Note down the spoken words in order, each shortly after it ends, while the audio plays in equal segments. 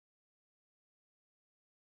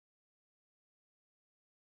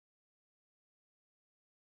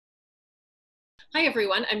Hi,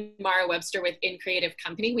 everyone. I'm Mara Webster with In Creative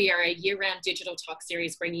Company. We are a year-round digital talk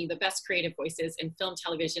series bringing you the best creative voices in film,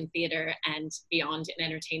 television, theater, and beyond in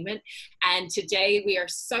entertainment. And today we are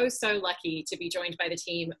so lucky to be joined by the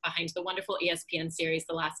team behind the wonderful ESPN series,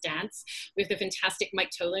 The Last Dance. We have the fantastic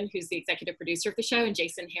Mike Tollin, who's the executive producer of the show, and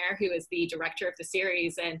Jason Hehir, who is the director of the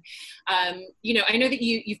series. And, I know that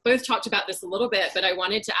you've both talked about this a little bit, but I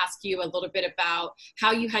wanted to ask you a little bit about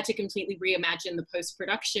how you had to completely reimagine the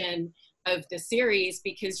post-production of the series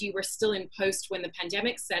because you were still in post when the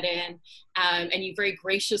pandemic set in, and you very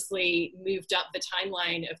graciously moved up the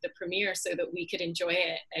timeline of the premiere so that we could enjoy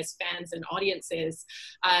it as fans and audiences.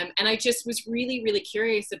 And I just was really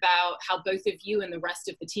curious about how both of you and the rest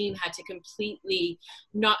of the team had to completely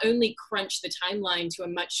not only crunch the timeline to a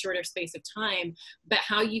much shorter space of time, but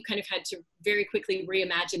how you kind of had to very quickly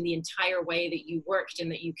reimagine the entire way that you worked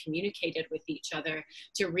and that you communicated with each other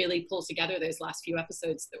to really pull together those last few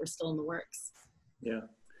episodes that were still in the works. Yeah.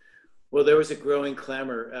 Well, there was a growing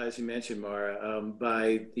clamor, as you mentioned, Mara,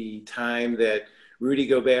 by the time that Rudy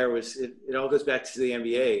Gobert it all goes back to the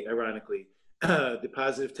NBA, ironically. The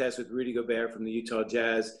positive test with Rudy Gobert from the Utah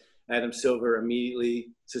Jazz, Adam Silver immediately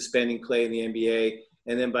suspending play in the NBA.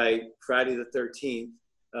 And then by Friday the 13th,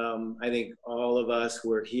 I think all of us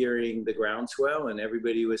were hearing the groundswell and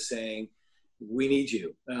everybody was saying, we need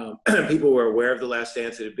you. People were aware of The Last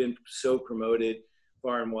Dance. It had been so promoted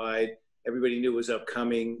far and wide. Everybody knew it was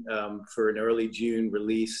upcoming for an early June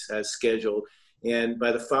release as scheduled. And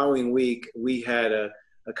by the following week, we had a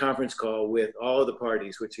conference call with all of the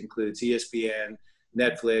parties, which includes ESPN,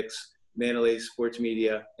 Netflix, Mandalay Sports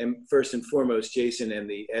Media, and first and foremost, Jason and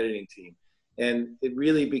the editing team. And it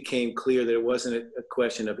really became clear that it wasn't a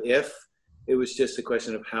question of if, it was just a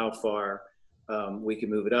question of how far we could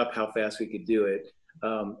move it up, how fast we could do it.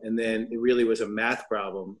 And then it really was a math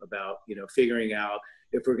problem about, figuring out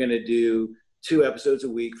if we're going to do 2 episodes a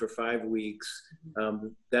week for 5 weeks,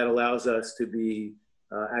 that allows us to be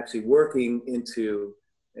actually working into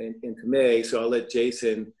May. So I'll let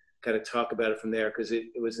Jason kind of talk about it from there, because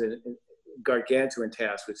it was a gargantuan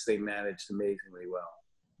task, which they managed amazingly well.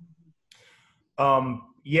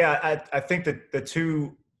 I think that the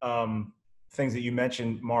two things that you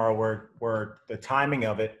mentioned, Mara, were the timing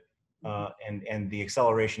of it and the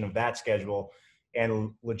acceleration of that schedule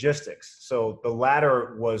and logistics. So the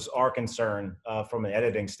latter was our concern from an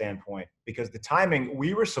editing standpoint, because the timing,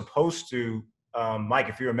 we were supposed to, Mike,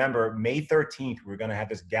 if you remember, May 13th, we were going to have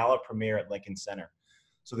this gala premiere at Lincoln Center.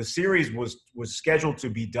 So the series was scheduled to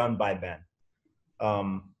be done by then.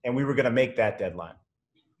 And we were going to make that deadline.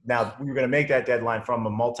 Now, we were going to make that deadline from a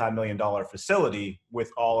multi-million-dollar facility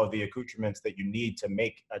with all of the accoutrements that you need to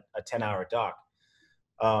make a 10-hour doc.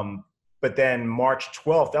 But then March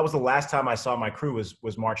 12th, that was the last time I saw my crew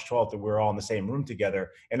was March 12th, that we were all in the same room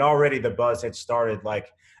together. And already the buzz had started.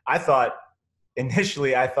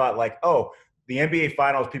 Initially I thought oh, the NBA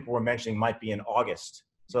finals people were mentioning might be in August.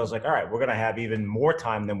 So I was like, all right, we're going to have even more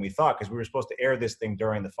time than we thought, because we were supposed to air this thing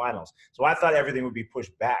during the finals. So I thought everything would be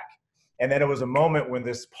pushed back. And then it was a moment when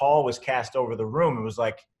this pall was cast over the room. It was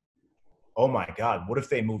like, oh my God, what if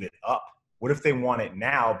they move it up? What if they want it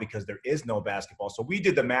now because there is no basketball? So we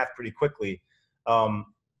did the math pretty quickly. And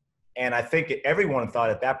I think everyone thought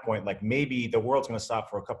at that point, maybe the world's going to stop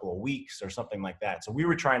for a couple of weeks or something like that. So we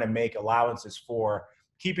were trying to make allowances for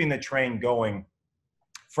keeping the train going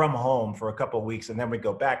from home for a couple of weeks. And then we'd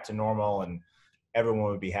go back to normal and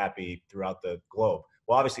everyone would be happy throughout the globe.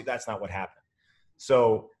 Well, obviously that's not what happened.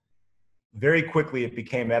 So very quickly, it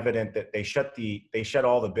became evident that they shut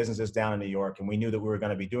all the businesses down in New York, and we knew that we were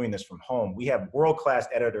going to be doing this from home. We have world-class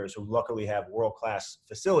editors who luckily have world-class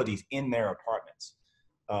facilities in their apartments.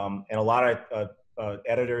 And a lot of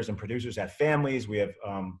editors and producers have families. We have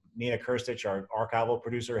Nina Kirstich, our archival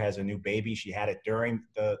producer, has a new baby. She had it during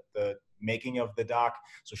the making of the doc.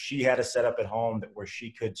 So she had a setup at home where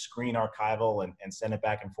she could screen archival and send it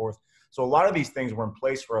back and forth. So a lot of these things were in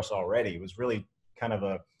place for us already. It was really kind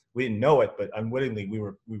of we didn't know it, but unwittingly we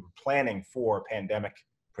were planning for pandemic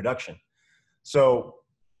production. So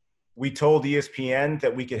we told ESPN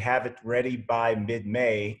that we could have it ready by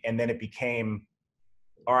mid-May, and then it became,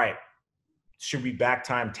 all right, should we back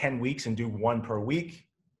time 10 weeks and do 1 per week?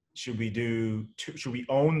 Should we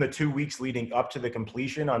own the 2 weeks leading up to the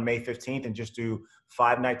completion on May 15th and just do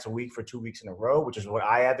 5 nights a week for 2 weeks in a row, which is what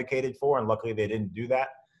I advocated for, and luckily they didn't do that.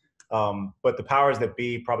 But the powers that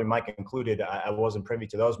be, probably Mike included, I wasn't privy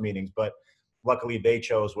to those meetings, but luckily they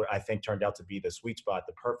chose what I think turned out to be the sweet spot.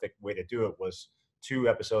 The perfect way to do it was 2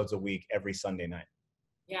 episodes a week every Sunday night.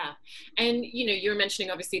 Yeah. And, you know, you're mentioning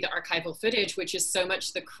obviously the archival footage, which is so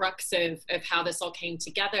much the crux of how this all came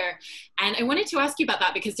together. And I wanted to ask you about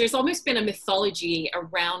that because there's almost been a mythology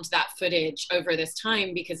around that footage over this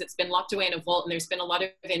time because it's been locked away in a vault and there's been a lot of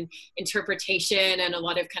interpretation and a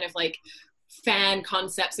lot of kind of like fan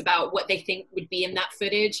concepts about what they think would be in that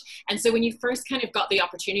footage. And so when you first kind of got the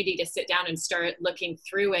opportunity to sit down and start looking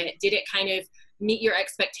through it, did it kind of meet your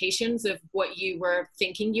expectations of what you were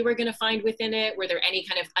thinking you were going to find within it? Were there any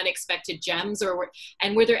kind of unexpected gems, or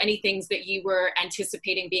were there any things that you were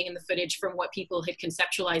anticipating being in the footage from what people had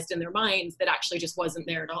conceptualized in their minds that actually just wasn't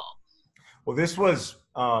there at all? Well, this was,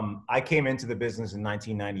 I came into the business in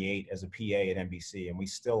 1998 as a PA at NBC, and we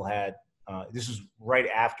still had, this was right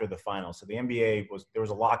after the finals. So the NBA there was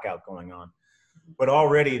a lockout going on, but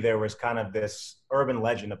already there was kind of this urban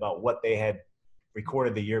legend about what they had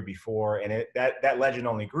recorded the year before. And that legend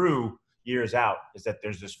only grew years out, is that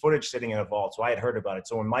there's this footage sitting in a vault. So I had heard about it.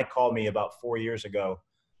 So when Mike called me about 4 years ago,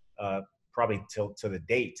 probably to the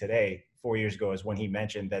date today, 4 years ago is when he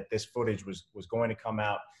mentioned that this footage was going to come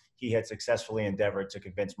out. He had successfully endeavored to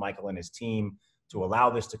convince Michael and his team to allow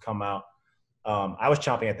this to come out. I was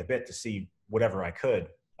chomping at the bit to see whatever I could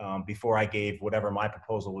before I gave whatever my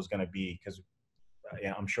proposal was going to be, because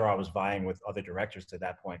I'm sure I was vying with other directors to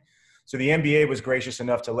that point. So the NBA was gracious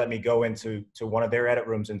enough to let me go into one of their edit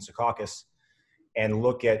rooms in Secaucus and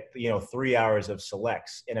look at 3 hours of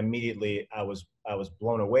selects, and immediately I was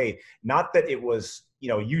blown away. Not that it was,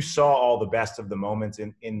 you saw all the best of the moments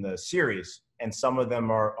in the series, and some of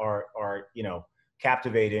them are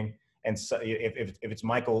captivating. And so if it's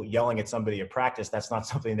Michael yelling at somebody at practice, that's not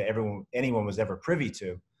something that anyone was ever privy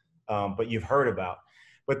to, but you've heard about.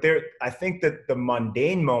 But I think that the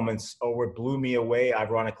mundane moments are what blew me away,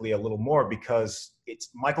 ironically, a little more, because it's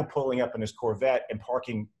Michael pulling up in his Corvette and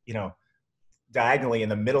parking, diagonally in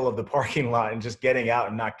the middle of the parking lot and just getting out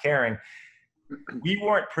and not caring. We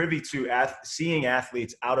weren't privy to seeing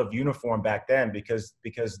athletes out of uniform back then because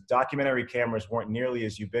documentary cameras weren't nearly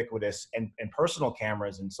as ubiquitous, and personal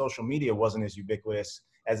cameras and social media wasn't as ubiquitous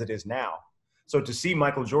as it is now. So to see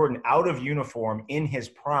Michael Jordan out of uniform in his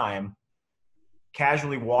prime,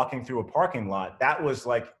 casually walking through a parking lot, that was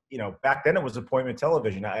like, back then it was appointment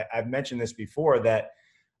television. I've mentioned this before, that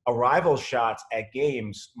arrival shots at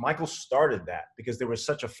games, Michael started that because there was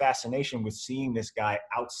such a fascination with seeing this guy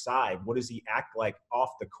outside. What does he act like off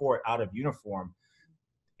the court, out of uniform?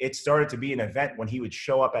 It started to be an event when he would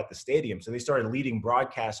show up at the stadium. So they started leading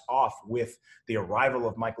broadcasts off with the arrival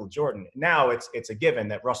of Michael Jordan. Now it's a given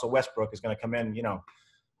that Russell Westbrook is going to come in,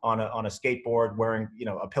 on a skateboard wearing,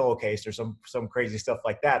 a pillowcase or some crazy stuff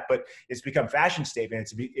like that. But it's become fashion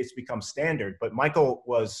statement. It's become standard. But Michael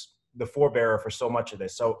was the forebearer for so much of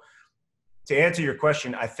this. So to answer your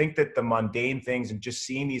question, I think that the mundane things and just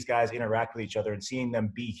seeing these guys interact with each other and seeing them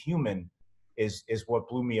be human is what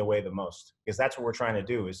blew me away the most, because that's what we're trying to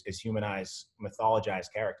do is humanize, mythologize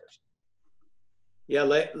characters. Yeah,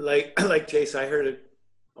 like Chase, I heard it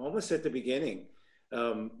almost at the beginning,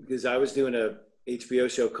 because I was doing a HBO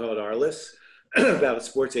show called Arliss about a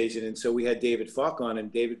sports agent. And so we had David Falk on,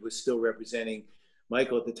 and David was still representing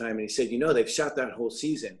Michael at the time. And he said, they've shot that whole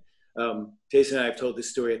season. Jason and I have told this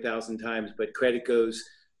story 1,000 times, but credit goes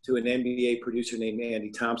to an NBA producer named Andy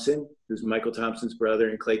Thompson, who's Michael Thompson's brother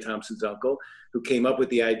and Klay Thompson's uncle, who came up with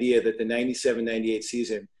the idea that the 97-98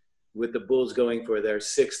 season, with the Bulls going for their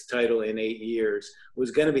 6th title in 8 years, was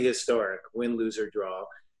going to be historic, win, lose, or draw,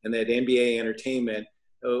 and that NBA Entertainment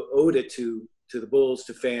owed it to the Bulls,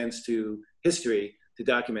 to fans, to history, to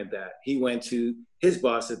document that. He went to his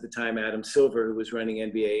boss at the time, Adam Silver, who was running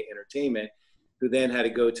NBA Entertainment, who then had to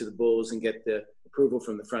go to the Bulls and get the approval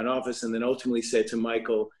from the front office, and then ultimately said to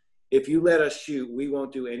Michael, if you let us shoot, we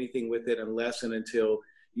won't do anything with it unless and until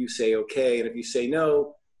you say okay. And if you say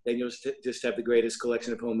no, then you'll just have the greatest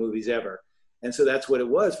collection of home movies ever. And so that's what it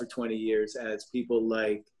was for 20 years, as people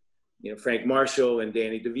like Frank Marshall and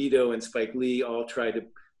Danny DeVito and Spike Lee all tried to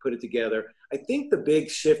put it together. I think the big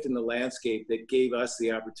shift in the landscape that gave us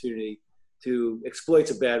the opportunity to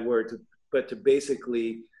exploit's a bad word, but to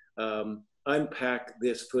basically unpack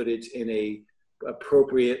this footage in a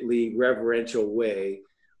appropriately reverential way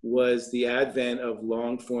was the advent of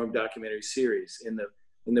long-form documentary series.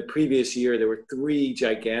 In the previous year, there were 3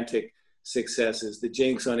 gigantic successes: The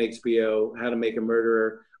Jinx on HBO, How to Make a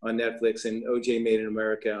Murderer on Netflix, and OJ Made in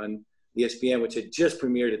America on ESPN, which had just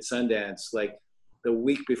premiered at Sundance like the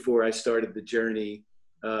week before I started the journey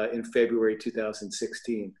in February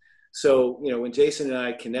 2016. So, when Jason and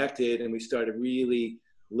I connected and we started really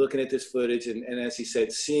looking at this footage, and as he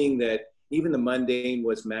said, seeing that even the mundane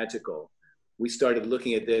was magical, we started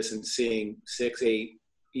looking at this and seeing 6, 8,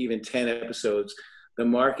 even 10 episodes the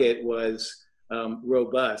market was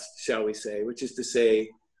robust, shall we say, which is to say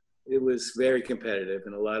it was very competitive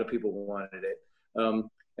and a lot of people wanted it.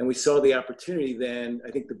 And we saw the opportunity then.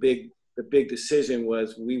 I think the big decision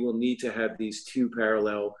was we will need to have these two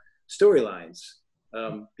parallel storylines,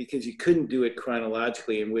 because you couldn't do it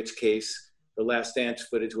chronologically, in which case the Last Dance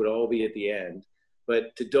footage would all be at the end.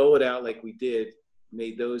 But to dole it out like we did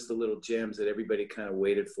made those the little gems that everybody kind of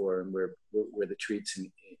waited for and were the treats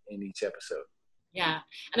in each episode. Yeah.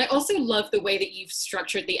 And I also love the way that you've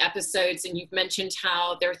structured the episodes, and you've mentioned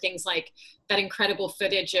how there are things like that incredible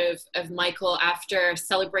footage of Michael after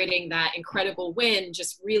celebrating that incredible win,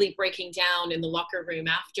 just really breaking down in the locker room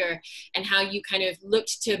after, and how you kind of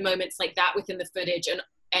looked to moments like that within the footage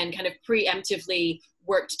and kind of preemptively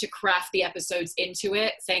worked to craft the episodes into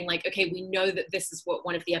it, saying like, okay, we know that this is what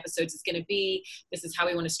one of the episodes is going to be. This is how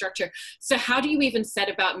we want to structure. So how do you even set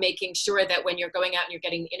about making sure that when you're going out and you're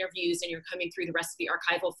getting interviews and you're coming through the rest of the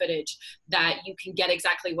archival footage, that you can get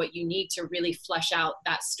exactly what you need to really flesh out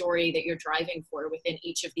that story that you're driving for within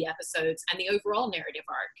each of the episodes and the overall narrative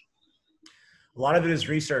arc? A lot of it is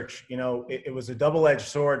research. You know, it was a double-edged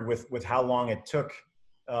sword with how long it took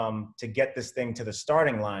to get this thing to the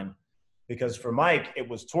starting line. Because for Mike, it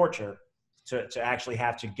was torture to actually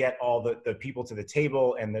have to get all the people to the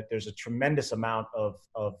table, and that there's a tremendous amount of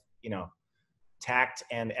tact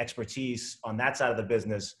and expertise on that side of the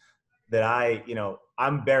business that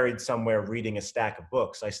I'm buried somewhere reading a stack of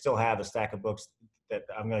books. I still have a stack of books that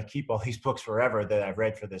I'm going to keep all these books forever that I've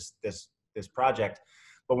read for this project.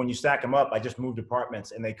 But when you stack them up, I just moved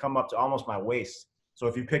apartments and they come up to almost my waist. So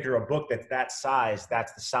if you picture a book that's that size,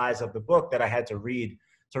 that's the size of the book that I had to read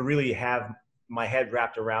to really have my head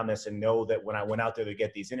wrapped around this and know that when I went out there to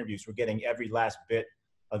get these interviews, we're getting every last bit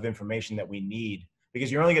of information that we need. Because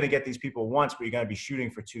you're only going to get these people once, but you're going to be shooting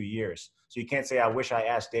for 2 years. So you can't say, I wish I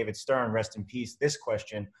asked David Stern, rest in peace, this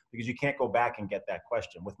question, because you can't go back and get that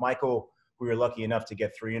question. With Michael, we were lucky enough to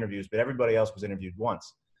get 3 interviews, but everybody else was interviewed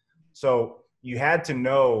once. So you had to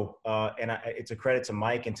know, it's a credit to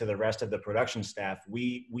Mike and to the rest of the production staff,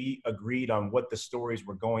 we agreed on what the stories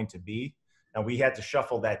were going to be. And we had to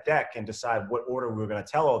shuffle that deck and decide what order we were going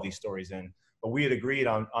to tell all these stories in. But we had agreed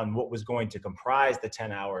on what was going to comprise the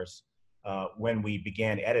 10 hours when we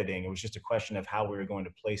began editing. It was just a question of how we were going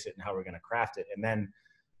to place it and how we were going to craft it. And then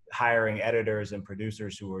hiring editors and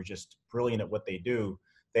producers who were just brilliant at what they do,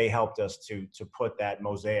 they helped us to put that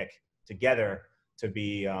mosaic together to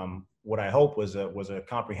be what I hope was a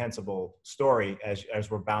comprehensible story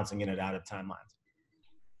as we're bouncing in and out of timelines.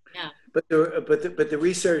 Yeah. But the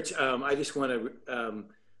research, I just want to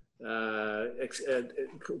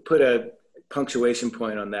put a punctuation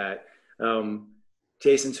point on that.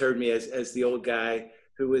 Jason's heard me as the old guy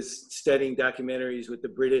who was studying documentaries with the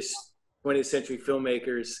British 20th century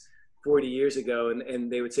filmmakers 40 years ago,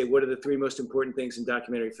 and they would say, what are the 3 most important things in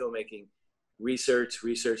documentary filmmaking? Research,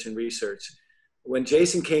 research, and research. When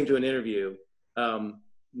Jason came to an interview,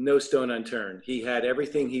 no stone unturned. He had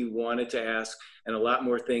everything he wanted to ask and a lot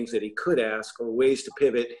more things that he could ask or ways to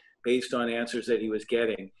pivot based on answers that he was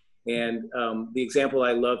getting. And the example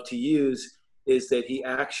I love to use is that he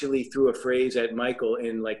actually threw a phrase at Michael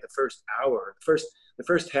in like the first hour, the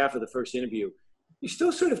first half of the first interview. You're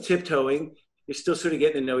still sort of tiptoeing. You're still sort of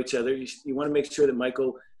getting to know each other. You want to make sure that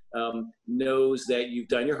Michael knows that you've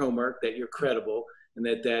done your homework, that you're credible, and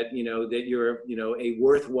that you're a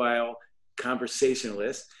worthwhile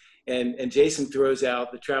conversationalist. And Jason throws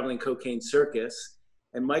out the traveling cocaine circus,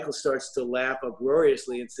 and Michael starts to laugh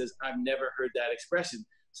uproariously and says, I've never heard that expression.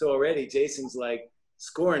 So already Jason's like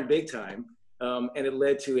scoring big time. And it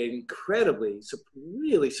led to an incredibly,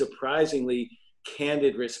 really surprisingly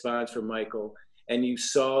candid response from Michael. And you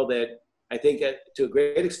saw that, I think to a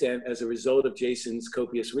great extent, as a result of Jason's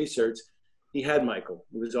copious research, he had Michael.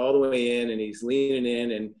 He was all the way in and he's leaning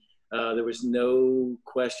in, and there was no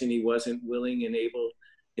question he wasn't willing and able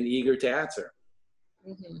and eager to answer.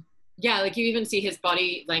 Mm-hmm. Yeah, like you even see his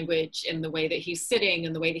body language in the way that he's sitting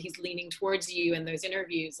and the way that he's leaning towards you in those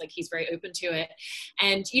interviews. Like he's very open to it.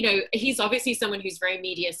 And, he's obviously someone who's very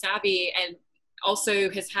media savvy and also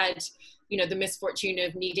has had, the misfortune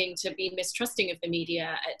of needing to be mistrusting of the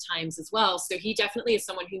media at times as well. So he definitely is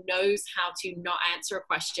someone who knows how to not answer a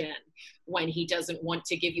question when he doesn't want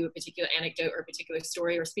to give you a particular anecdote or a particular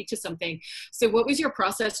story or speak to something. So what was your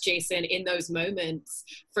process, Jason, in those moments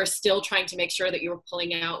for still trying to make sure that you were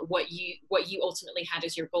pulling out what you ultimately had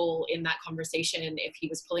as your goal in that conversation if he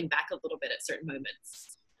was pulling back a little bit at certain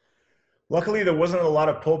moments? Luckily, there wasn't a lot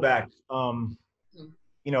of pullback.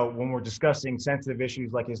 When we're discussing sensitive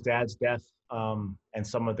issues like his dad's death, and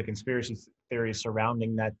some of the conspiracy theories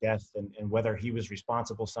surrounding that death and whether he was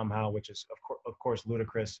responsible somehow, which is of course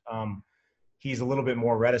ludicrous. He's a little bit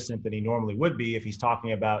more reticent than he normally would be if he's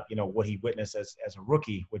talking about, you know, what he witnessed as a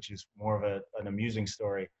rookie, which is more of an amusing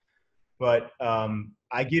story. But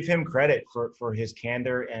I give him credit for his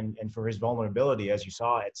candor and for his vulnerability, as you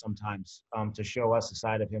saw it sometimes, to show us a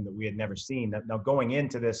side of him that we had never seen. Now, going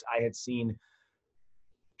into this, I had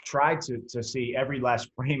tried to see every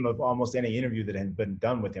last frame of almost any interview that had been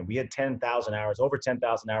done with him. We had 10,000 hours, over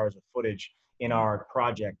 10,000 hours of footage in our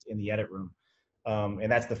project in the edit room.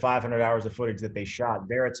 And that's the 500 hours of footage that they shot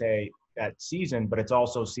Verite that season, but it's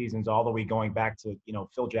also seasons all the way going back to, you know,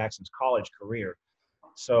 Phil Jackson's college career.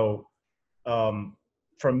 So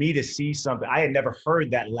for me to see something, I had never heard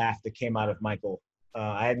that laugh that came out of Michael.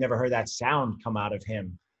 I had never heard that sound come out of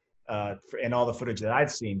him in all the footage that I'd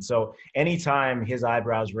seen. So anytime his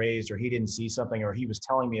eyebrows raised or he didn't see something or he was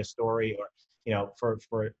telling me a story, or, you know, for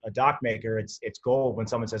a doc maker, it's gold when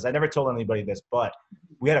someone says, I never told anybody this, but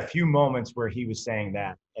we had a few moments where he was saying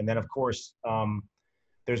that. And then of course,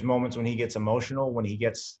 there's moments when he gets emotional, when he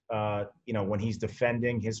gets, you know, when he's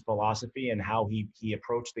defending his philosophy and how he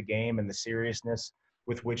approached the game and the seriousness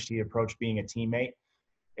with which he approached being a teammate,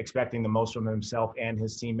 expecting the most from himself and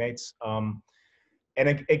his teammates.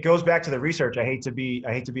 And it goes back to the research. I hate to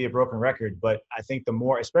be a broken record, but I think the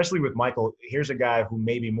more, especially with Michael, here's a guy who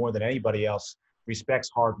maybe more than anybody else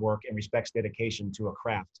respects hard work and respects dedication to a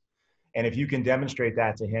craft. And if you can demonstrate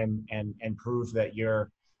that to him and prove that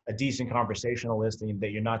you're a decent conversationalist and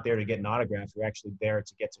that you're not there to get an autograph, you're actually there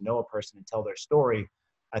to get to know a person and tell their story,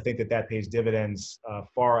 I think that pays dividends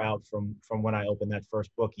far out from when I opened that first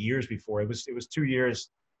book years before. It was 2 years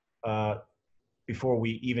before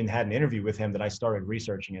we even had an interview with him that I started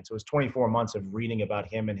researching it. So it was 24 months of reading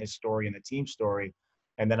about him and his story and the team story.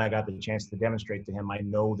 And then I got the chance to demonstrate to him, I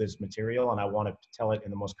know this material and I want to tell it in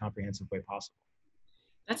the most comprehensive way possible.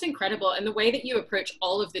 That's incredible. And the way that you approach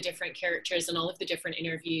all of the different characters and all of the different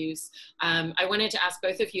interviews, I wanted to ask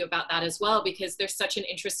both of you about that as well, because there's such an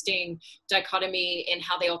interesting dichotomy in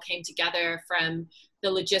how they all came together from the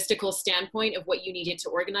logistical standpoint of what you needed to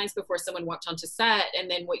organize before someone walked onto set. And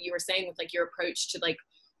then what you were saying with like your approach to like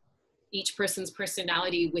each person's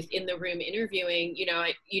personality within the room interviewing.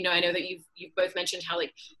 I know that you've both mentioned how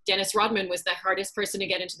like Dennis Rodman was the hardest person to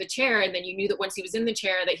get into the chair, and then you knew that once he was in the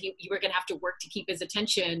chair that you were going to have to work to keep his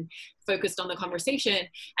attention focused on the conversation.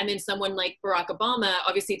 And then someone like Barack Obama,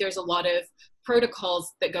 obviously there's a lot of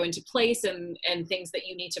protocols that go into place and things that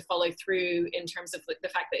you need to follow through in terms of like the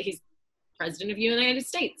fact that he's president of the United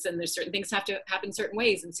States, and there's certain things have to happen certain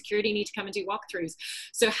ways, and security need to come and do walkthroughs.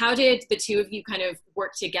 So how did the two of you kind of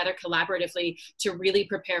work together collaboratively to really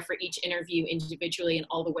prepare for each interview individually in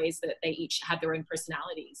all the ways that they each had their own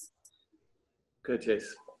personalities? Good,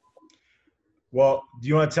 Chase. Well, do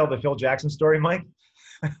you want to tell the Phil Jackson story, Mike?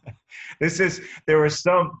 Put it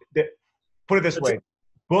this way,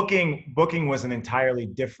 booking was an entirely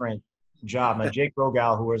different job. Now, Jake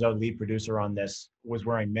Rogal, who was our lead producer on this, was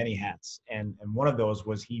wearing many hats. And one of those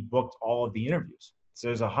was he booked all of the interviews. So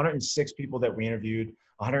there's 106 people that we interviewed,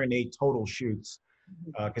 108 total shoots,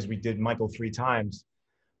 because we did Michael 3 times.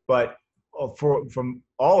 But from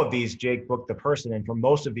all of these, Jake booked the person. And for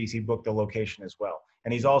most of these, he booked the location as well.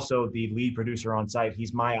 And he's also the lead producer on site.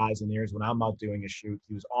 He's my eyes and ears when I'm out doing a shoot.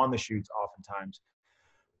 He was on the shoots oftentimes.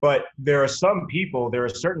 But there are certain people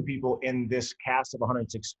in this cast of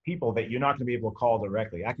 106 people that you're not going to be able to call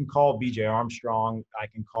directly. I can call BJ Armstrong. I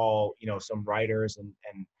can call, some writers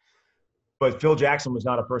but Phil Jackson was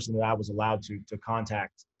not a person that I was allowed to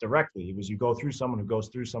contact directly. It was you go through someone who goes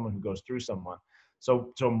through someone who goes through someone.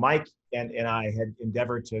 So Mike and I had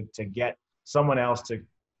endeavored to get someone else to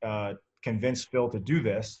convince Phil to do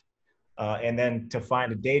this and then to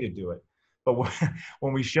find a day to do it. But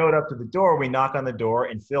when we showed up to the door, we knock on the door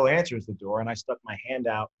and Phil answers the door, and I stuck my hand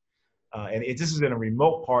out. This is in a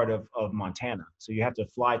remote part of Montana. So you have to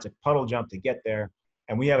fly to Puddle Jump to get there.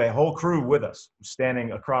 And we have a whole crew with us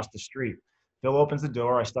standing across the street. Phil opens the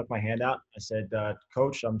door. I stuck my hand out. I said,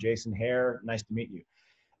 Coach, I'm Jason Hehir. Nice to meet you.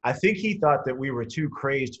 I think he thought that we were two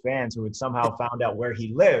crazed fans who had somehow found out where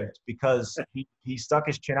he lived, because he stuck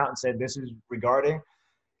his chin out and said, this is regarding.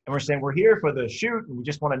 And we're saying, we're here for the shoot, and we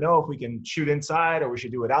just want to know if we can shoot inside or we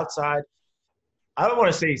should do it outside. I don't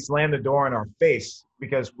want to say he slammed the door in our face,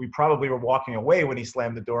 because we probably were walking away when he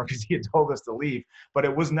slammed the door because he had told us to leave. But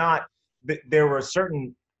it was not – there were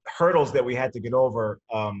certain hurdles that we had to get over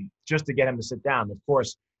just to get him to sit down. Of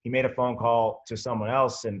course, he made a phone call to someone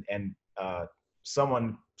else, and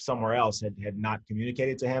someone somewhere else had not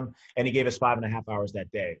communicated to him, and he gave us 5.5 hours that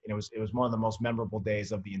day. And it was one of the most memorable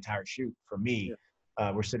days of the entire shoot for me. Yeah.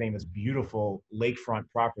 We're sitting in this beautiful lakefront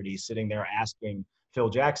property, sitting there asking Phil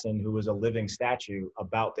Jackson, who was a living statue,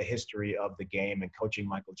 about the history of the game and coaching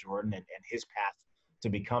Michael Jordan and his path to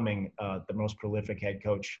becoming the most prolific head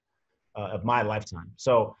coach of my lifetime.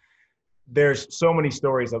 So there's so many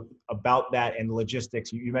stories about that and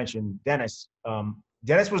logistics. You mentioned Dennis.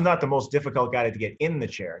 Dennis was not the most difficult guy to get in the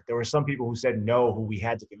chair. There were some people who said no, who we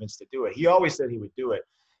had to convince to do it. He always said he would do it.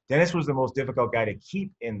 Dennis was the most difficult guy to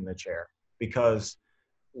keep in the chair, because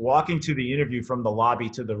walking to the interview from the lobby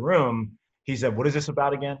to the room, he said, "What is this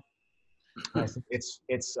about again?" I said,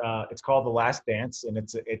 it's called The Last Dance, and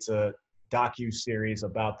it's a docu-series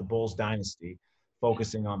about the Bulls dynasty,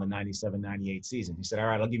 focusing on the 97-98 season. He said, "All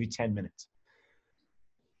right, I'll give you 10 minutes."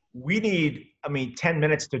 We need, 10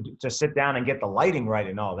 minutes to sit down and get the lighting right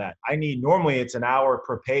and all that. Normally it's an hour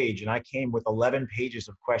per page, and I came with 11 pages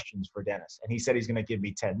of questions for Dennis, and he said he's going to give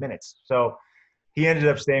me 10 minutes. So he ended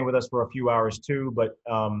up staying with us for a few hours too, but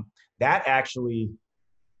that actually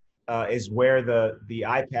is where the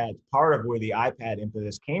iPad, part of where the iPad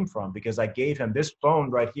impetus came from, because I gave him this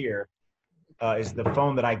phone right here, is the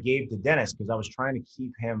phone that I gave to Dennis because I was trying to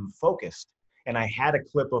keep him focused. And I had a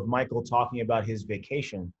clip of Michael talking about his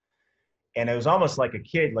vacation. And it was almost like a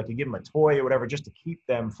kid, like you give him a toy or whatever, just to keep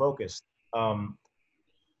them focused. And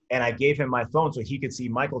I gave him my phone so he could see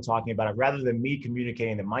Michael talking about it, rather than me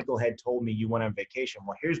communicating that Michael had told me you went on vacation.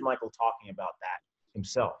 Well, here's Michael talking about that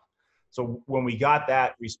himself. So when we got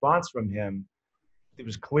that response from him, it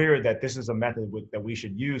was clear that this is a method that we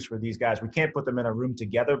should use for these guys. We can't put them in a room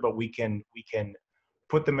together, but we can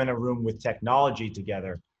put them in a room with technology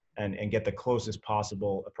together and get the closest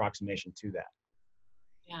possible approximation to that.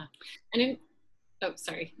 Yeah. And oh,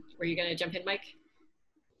 sorry. Were you going to jump in, Mike?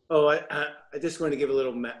 Oh, I just want to give a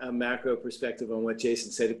little macro perspective on what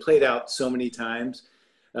Jason said. It played out so many times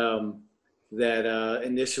that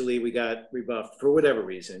initially we got rebuffed for whatever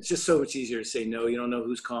reason. It's just so much easier to say no. You don't know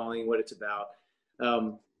who's calling, what it's about.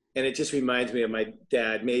 And it just reminds me of my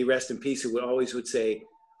dad, may he rest in peace, who always would say,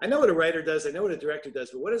 "I know what a writer does, I know what a director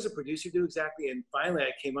does, but what does a producer do exactly?" And finally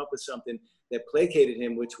I came up with something that placated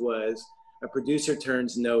him, which was, a producer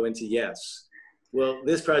turns no into yes. Well,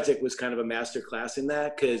 this project was kind of a master class in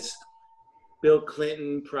that, because Bill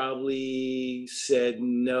Clinton probably said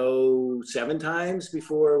no 7 times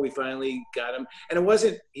before we finally got him. And it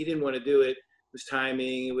wasn't, he didn't want to do it. It was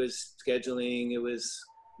timing, it was scheduling, it was,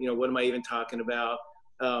 what am I even talking about?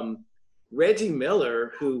 Reggie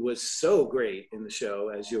Miller, who was so great in the show,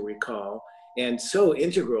 as you'll recall, and so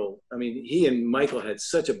integral. He and Michael had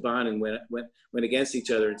such a bond and went against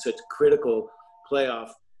each other in such critical playoff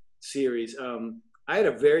series. I had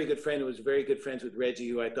a very good friend who was very good friends with Reggie,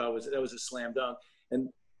 who I thought was a slam dunk. And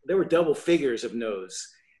there were double figures of no's.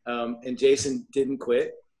 And Jason didn't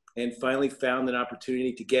quit and finally found an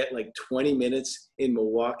opportunity to get like 20 minutes in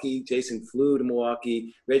Milwaukee. Jason flew to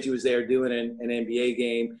Milwaukee. Reggie was there doing an NBA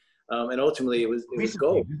game. And ultimately it was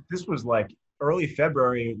gold. This was like early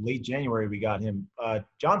February, late January, we got him.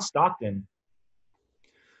 John Stockton,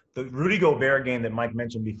 the Rudy Gobert game that Mike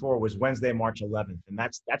mentioned before was Wednesday, March 11th. And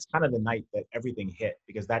that's kind of the night that everything hit,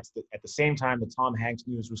 because that's at the same time the Tom Hanks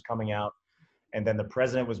news was coming out. And then the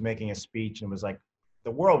president was making a speech, and it was like,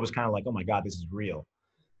 the world was kind of like, oh my God, this is real.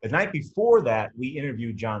 The night before that, we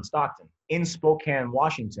interviewed John Stockton in Spokane,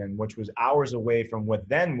 Washington, which was hours away from what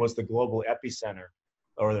then was the global epicenter,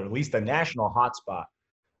 or at least the national hotspot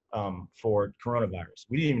for coronavirus.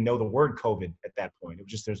 We didn't even know the word COVID at that point. It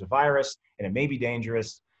was just, there's a virus and it may be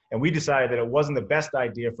dangerous. And we decided that it wasn't the best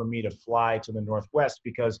idea for me to fly to the Northwest,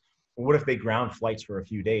 because what if they ground flights for a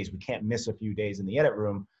few days? We can't miss a few days in the edit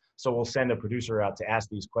room. So we'll send a producer out to ask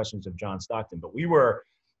these questions of John Stockton. But we were,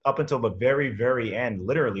 up until the very, very end,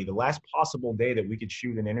 literally the last possible day that we could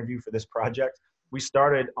shoot an interview for this project, we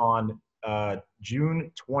started on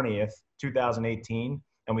June 20th, 2018,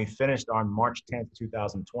 and we finished on March 10th,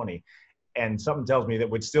 2020. And something tells me that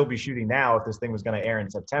we'd still be shooting now if this thing was going to air in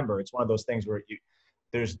September. It's one of those things where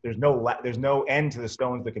there's no end to the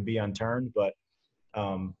stones that could be unturned. But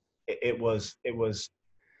it was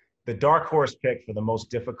the dark horse pick for the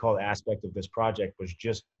most difficult aspect of this project was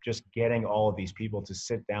just getting all of these people to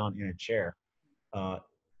sit down in a chair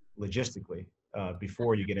logistically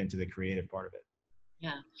before you get into the creative part of it.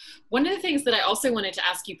 Yeah. One of the things that I also wanted to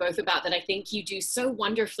ask you both about that I think you do so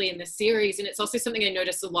wonderfully in this series, and it's also something I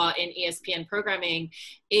notice a lot in ESPN programming,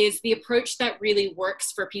 is the approach that really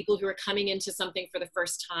works for people who are coming into something for the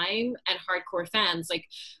first time and hardcore fans. Like,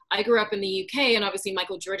 I grew up in the UK, and obviously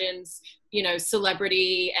Michael Jordan's you know,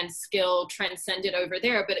 celebrity and skill transcended over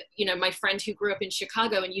there. But, you know, my friend who grew up in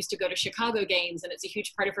Chicago and used to go to Chicago games, and it's a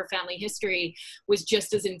huge part of her family history, was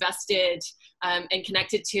just as invested and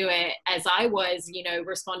connected to it as I was, you know,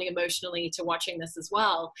 responding emotionally to watching this as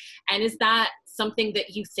well. And is that something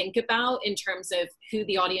that you think about in terms of who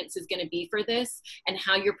the audience is going to be for this and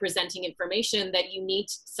how you're presenting information, that you need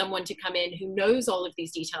someone to come in who knows all of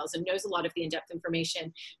these details and knows a lot of the in-depth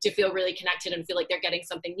information to feel really connected and feel like they're getting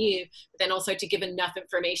something new, but then also to give enough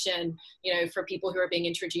information, you know, for people who are being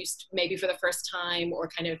introduced maybe for the first time, or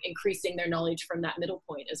kind of increasing their knowledge from that middle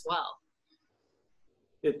point as well?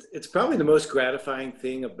 It's probably the most gratifying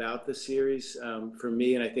thing about the series for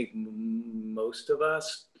me, and I think most of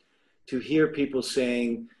us, to hear people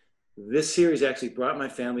saying, this series actually brought my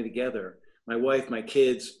family together. My wife, my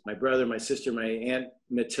kids, my brother, my sister, my Aunt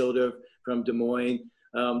Matilda from Des Moines.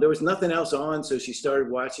 There was nothing else on, so she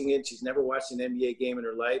started watching it. She's never watched an NBA game in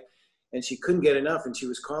her life, and she couldn't get enough. And she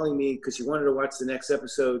was calling me because she wanted to watch the next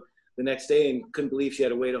episode the next day and couldn't believe she had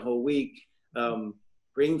to wait a whole week.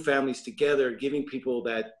 Bringing families together, giving people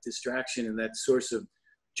that distraction and that source of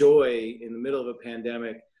joy in the middle of a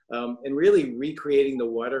pandemic, and really recreating the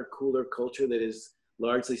water cooler culture that is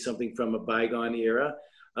largely something from a bygone era.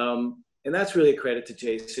 And that's really a credit to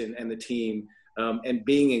Jason and the team, and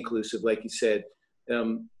being inclusive, like you said.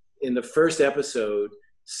 In the first episode,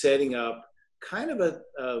 setting up kind of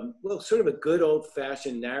sort of a good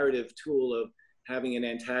old-fashioned narrative tool of having an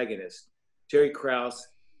antagonist. Jerry Krause,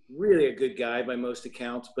 really a good guy by most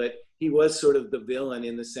accounts, but he was sort of the villain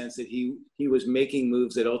in the sense that he was making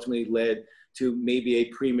moves that ultimately led to maybe a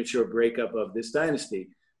premature breakup of this dynasty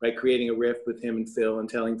by creating a rift with him and Phil and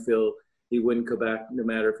telling Phil he wouldn't go back no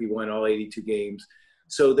matter if he won all 82 games.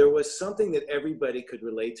 So there was something that everybody could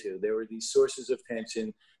relate to. There were these sources of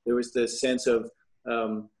tension. There was the sense of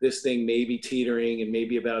this thing maybe teetering and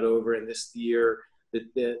maybe about over, and this year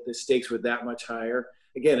the stakes were that much higher.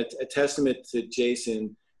 Again, a testament to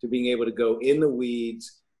Jason, to being able to go in the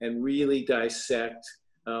weeds and really dissect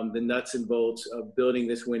the nuts and bolts of building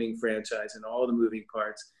this winning franchise and all the moving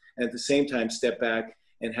parts, and at the same time step back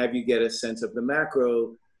and have you get a sense of the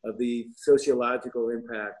macro, of the sociological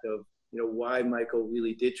impact of, you know, why Michael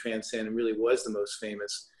really did transcend and really was the most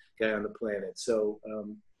famous guy on the planet. So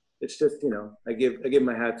it's just, you know, I give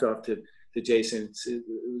my hats off to Jason. It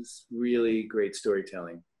was really great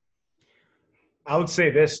storytelling. I would say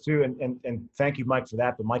this too, and thank you, Mike, for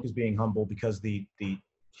that. But Mike is being humble because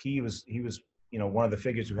he was you know, one of the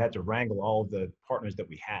figures who had to wrangle all of the partners that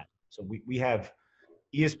we had. So we have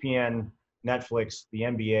ESPN, Netflix, the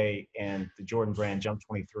NBA, and the Jordan brand Jump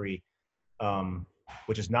 23,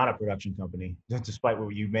 which is not a production company, despite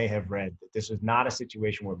what you may have read. This is not a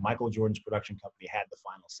situation where Michael Jordan's production company had the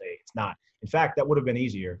final say. It's not. In fact, that would have been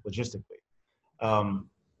easier logistically.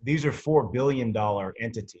 These are $4 billion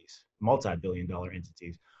entities, multi-billion-dollar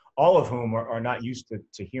entities, all of whom are not used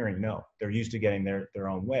to hearing no. They're used to getting their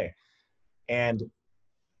own way. And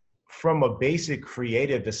from a basic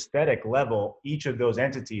creative aesthetic level, each of those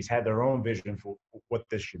entities had their own vision for what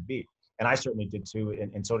this should be. And I certainly did too,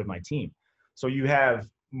 and so did my team. So you have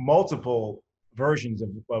multiple versions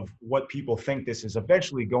of what people think this is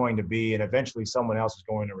eventually going to be, and eventually someone else is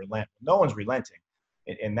going to relent. No one's relenting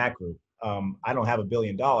in that group. I don't have $1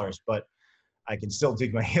 billion, but I can still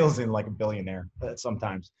dig my heels in like a billionaire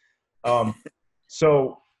sometimes.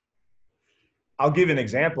 So I'll give an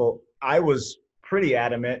example. I was pretty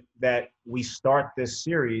adamant that we start this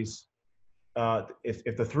series,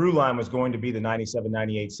 if the through line was going to be the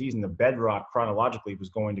 97-98 season, the bedrock chronologically was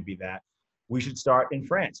going to be that, we should start in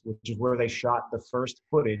France, which is where they shot the first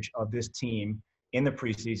footage of this team in the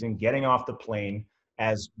preseason, getting off the plane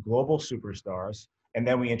as global superstars, and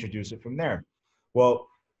then we introduce it from there. Well,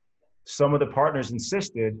 some of the partners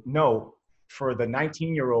insisted, no, for the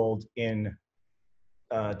 19-year-old in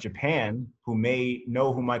Japan, who may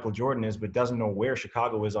know who Michael Jordan is, but doesn't know where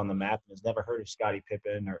Chicago is on the map and has never heard of Scottie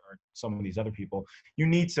Pippen or some of these other people, you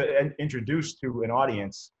need to introduce to an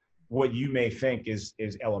audience what you may think is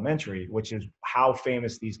elementary, which is how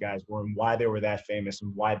famous these guys were and why they were that famous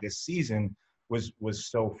and why this season was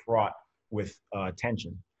so fraught with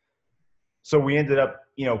tension. So we ended up,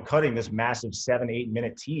 you know, cutting this massive 7-8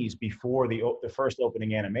 minute tease before the first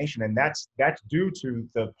opening animation, and that's due to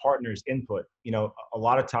the partners' input. You know, a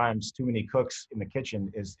lot of times, too many cooks in the kitchen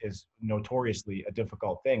is notoriously a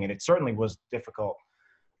difficult thing, and it certainly was difficult.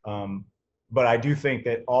 But I do think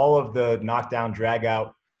that all of the knockdown, drag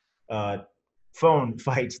out, phone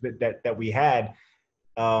fights that we had,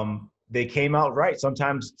 they came out right.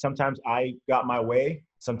 Sometimes I got my way,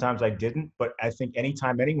 sometimes I didn't, but I think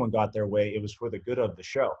anytime anyone got their way, it was for the good of the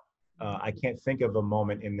show. I can't think of a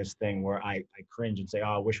moment in this thing where I cringe and say,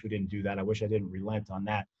 oh, I wish we didn't do that. I wish I didn't relent on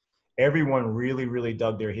that. Everyone really, really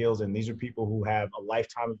dug their heels in. These are people who have a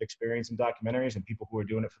lifetime of experience in documentaries and people who are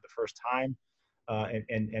doing it for the first time,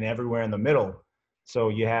 and everywhere in the middle. So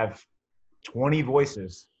you have 20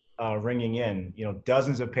 voices ringing in,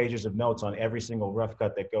 dozens of pages of notes on every single rough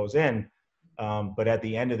cut that goes in. But at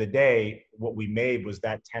the end of the day, what we made was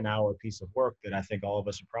that 10-hour piece of work that I think all of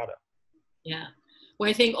us are proud of. Yeah. Well,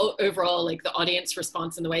 I think overall, like the audience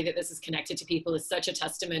response and the way that this is connected to people is such a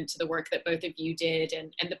testament to the work that both of you did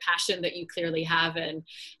and the passion that you clearly have. And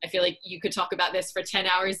I feel like you could talk about this for 10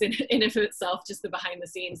 hours in and of itself, just the behind the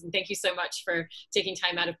scenes. And thank you so much for taking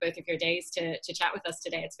time out of both of your days to chat with us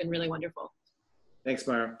today. It's been really wonderful. Thanks,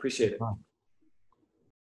 Mara. Appreciate it.